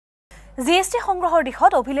GST সংগ্ৰহৰ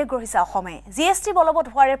দিশত অভিলেখ গঢ়িছে অসমে GST বলৱৎ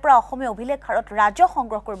হোৱাৰে পৰা অসমে অভিলেখ হাৰত ৰাজহ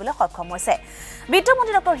সংগ্ৰহ কৰিবলৈ সক্ষম হৈছে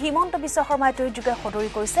বিত্তমন্ত্ৰী ডক্টৰ হিমন্ত বিশ্ব শৰ্মাই টুইটযোগে সদৰি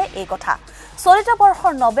কৰিছে এই কথা চলিত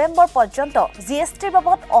বৰ্ষৰ নৱেম্বৰ পৰ্যন্ত GSTৰ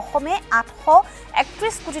বাবদ অসমে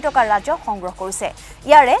 831 কোটি টকা ৰাজহ সংগ্ৰহ কৰিছে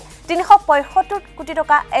ইয়াৰে 375 কোটি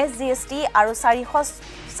টকা SGST আৰু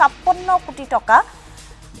 456 কোটি টকা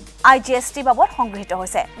IGST বাবদ সংগৃহীত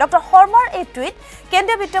হৈছে ডক্টৰ শৰ্মাৰ এই টুইট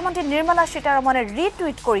কেন্দ্ৰীয় বিত্তমন্ত্ৰী নিৰ্মলা সীতাৰমণে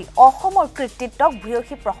ৰিটুইট কৰি অসমৰ কৃতিত্বক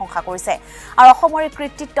ভূয়সী প্ৰশংসা কৰিছে আৰু অসমৰ এই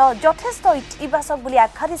কৃতিত্ব যথেষ্ট ইতিবাচক বুলি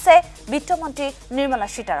আখ্যা দিছে বিত্তমন্ত্ৰী নিৰ্মলা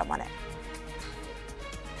সীতাৰমণে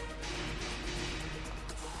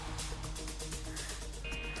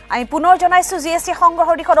আমি পুনৰ জনাইছো GST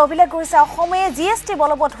সংগ্ৰহৰ দিশত অভিলেখ গঢ়িছে অসমে GST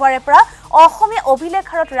বলৱৎ হোৱাৰে পৰা অসমে অভিলেখ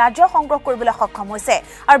হাৰত ৰাজহ সংগ্ৰহ কৰিবলৈ সক্ষম হৈছে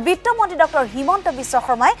আৰু বিত্তমন্ত্ৰী ডক্টৰ হিমন্ত বিশ্ব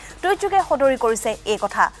শৰ্মাই টুইটযোগে সদৰি কৰিছে এই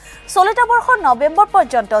কথা চলিত বৰ্ষৰ নৱেম্বৰ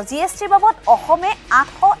পৰ্যন্ত GSTৰ বাবদ অসমে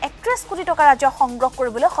 831 কোটি টকা ৰাজহ সংগ্ৰহ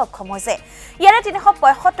কৰিবলৈ সক্ষম হৈছে ইয়াৰে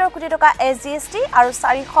 375 কোটি টকা SGST আৰু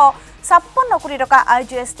 456 কোটি টকা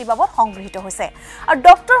IGST বাবদ সংগৃহীত হৈছে আৰু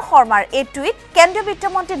ডক্টৰ শৰ্মাৰ এই টুইট কেন্দ্ৰীয়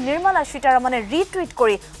বিত্তমন্ত্ৰী নিৰ্মলা সীতাৰমণে ৰিটুইট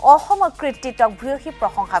কৰি অসমৰ কৃতিত্বক ভূয়সী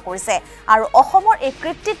প্ৰশংসা কৰিছে আৰু অসমৰ এই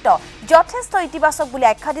কৃতিত্ব যথেষ্ট ইতিবাচক বুলি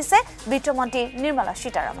আখ্যা দিছে বিত্তমন্ত্ৰী নিৰ্মলা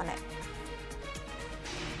সীতাৰমণে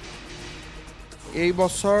এই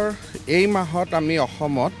বছৰ এই মাহত আমি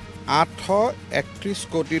অসমত 831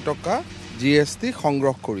 কোটি টকা GST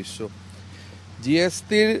সংগ্ৰহ কৰিছো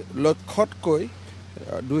GSTৰ লক্ষ্যতকৈ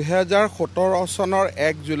 2017 চনৰ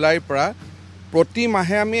 1 জুলাইৰ পৰা প্ৰতি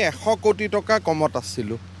মাহে আমি 100 কোটি টকা কমত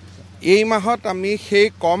আছিলোঁ এই মাহত আমি সেই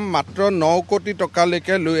কম মাত্ৰ 9 কোটি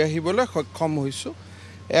টকালৈকে লৈ আহিবলৈ সক্ষম হৈছোঁ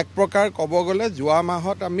এক প্ৰকাৰ ক'ব গ'লে যোৱা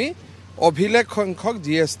মাহত আমি অভিলেখ সংখ্যক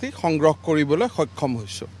GST সংগ্ৰহ কৰিবলৈ সক্ষম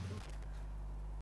হৈছোঁ